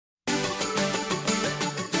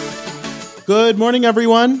Good morning,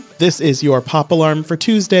 everyone. This is your Pop Alarm for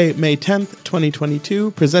Tuesday, May 10th,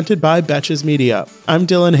 2022, presented by Betches Media. I'm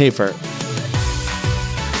Dylan Hafer.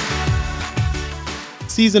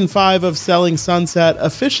 Season 5 of Selling Sunset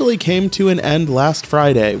officially came to an end last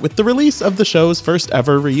Friday with the release of the show's first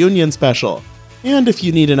ever reunion special. And if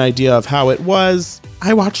you need an idea of how it was,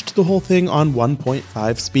 I watched the whole thing on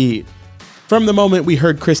 1.5 speed. From the moment we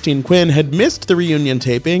heard Christine Quinn had missed the reunion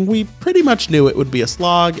taping, we pretty much knew it would be a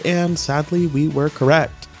slog, and sadly we were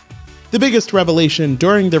correct. The biggest revelation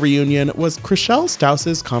during the reunion was Chrishell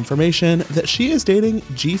Stauss's confirmation that she is dating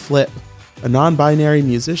G Flip, a non-binary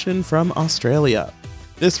musician from Australia.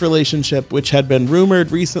 This relationship, which had been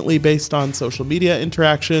rumored recently based on social media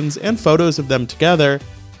interactions and photos of them together,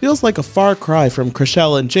 feels like a far cry from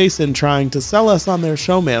Chrishell and Jason trying to sell us on their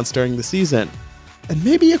showmance during the season. And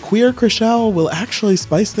maybe a queer Chrishell will actually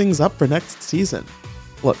spice things up for next season.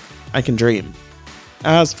 Look, I can dream.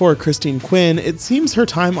 As for Christine Quinn, it seems her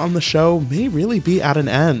time on the show may really be at an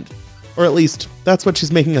end. Or at least, that's what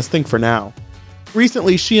she's making us think for now.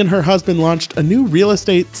 Recently, she and her husband launched a new real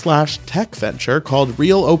estate/tech venture called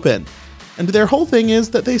Real Open. And their whole thing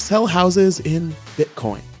is that they sell houses in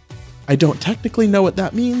Bitcoin. I don't technically know what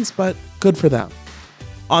that means, but good for them.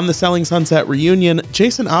 On the Selling Sunset reunion,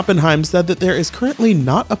 Jason Oppenheim said that there is currently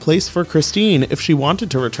not a place for Christine if she wanted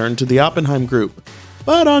to return to the Oppenheim group.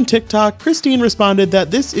 But on TikTok, Christine responded that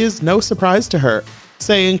this is no surprise to her,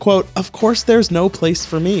 saying, quote, "Of course there's no place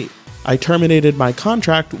for me. I terminated my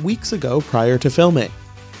contract weeks ago prior to filming."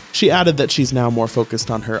 She added that she's now more focused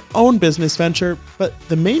on her own business venture, but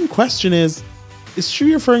the main question is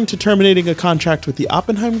she referring to terminating a contract with the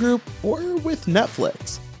Oppenheim group or with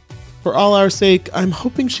Netflix? For all our sake, I'm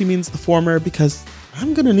hoping she means the former because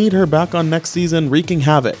I'm gonna need her back on next season wreaking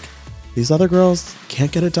havoc. These other girls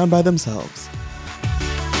can't get it done by themselves.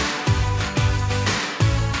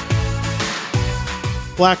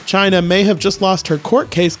 Blac Chyna may have just lost her court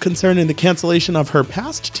case concerning the cancellation of her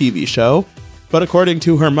past TV show, but according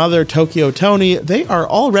to her mother, Tokyo Toni, they are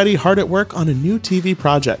already hard at work on a new TV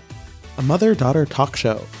project, a mother-daughter talk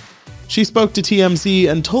show. She spoke to TMZ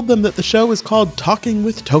and told them that the show is called Talking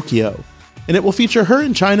with Tokyo, and it will feature her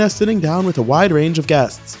and Chyna sitting down with a wide range of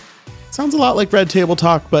guests. Sounds a lot like Red Table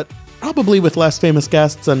Talk, but probably with less famous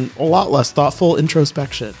guests and a lot less thoughtful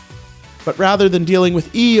introspection. But rather than dealing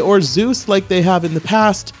with E! Or Zeus like they have in the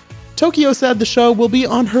past, Tokyo said the show will be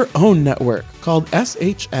on her own network called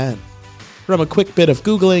SHN. From a quick bit of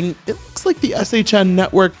Googling, it looks like the SHN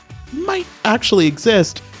network might actually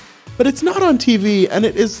exist, but it's not on TV, and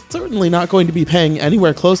it is certainly not going to be paying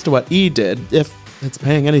anywhere close to what E! Did, if it's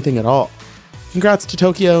paying anything at all. Congrats to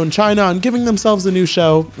Tokyo and Chyna on giving themselves a new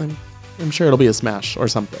show. I'm sure it'll be a smash or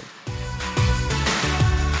something.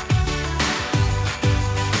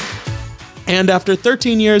 And after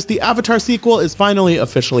 13 years, the Avatar sequel is finally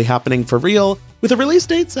officially happening for real, with a release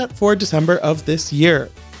date set for December of this year.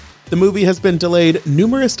 The movie has been delayed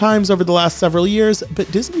numerous times over the last several years, but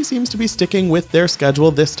Disney seems to be sticking with their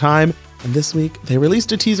schedule this time, and this week they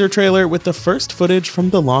released a teaser trailer with the first footage from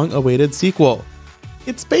the long-awaited sequel.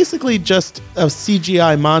 It's basically just a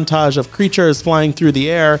CGI montage of creatures flying through the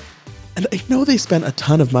air, and I know they spent a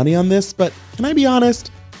ton of money on this, but can I be honest?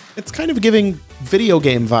 It's kind of giving video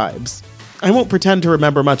game vibes. I won't pretend to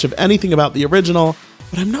remember much of anything about the original,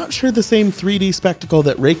 but I'm not sure the same 3D spectacle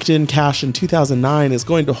that raked in cash in 2009 is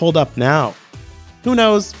going to hold up now. Who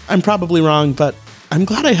knows? I'm probably wrong, but I'm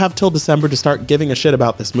glad I have till December to start giving a shit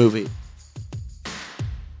about this movie.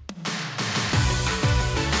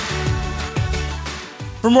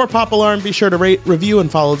 For more Pop Alarm, be sure to rate, review,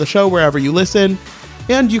 and follow the show wherever you listen.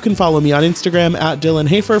 And you can follow me on Instagram at Dylan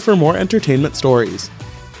Hafer for more entertainment stories.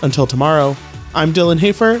 Until tomorrow, I'm Dylan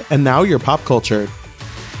Hafer, and now you're pop cultured.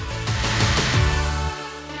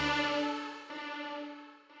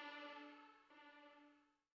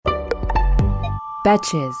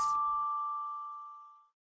 Betches.